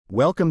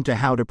Welcome to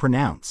How to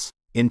Pronounce.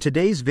 In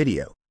today's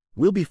video,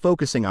 we'll be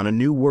focusing on a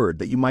new word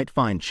that you might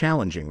find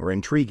challenging or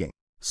intriguing.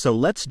 So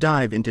let's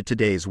dive into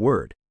today's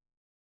word.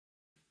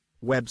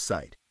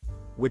 Website,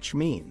 which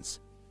means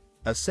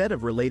a set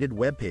of related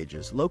web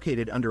pages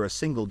located under a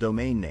single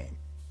domain name.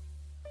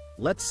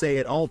 Let's say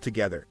it all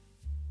together.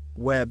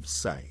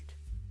 Website.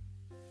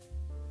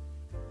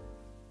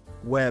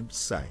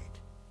 Website.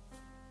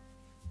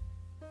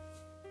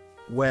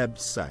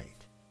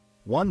 Website.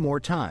 One more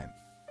time.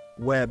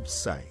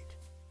 Website.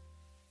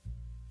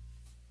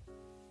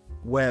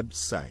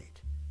 Website.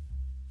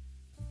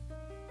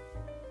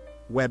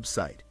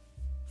 Website.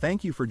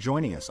 Thank you for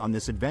joining us on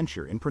this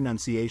adventure in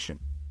pronunciation.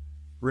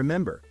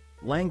 Remember,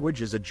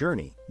 language is a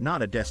journey,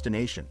 not a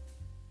destination.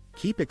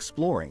 Keep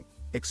exploring,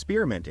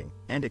 experimenting,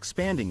 and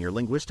expanding your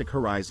linguistic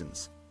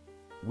horizons.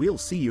 We'll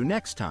see you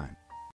next time.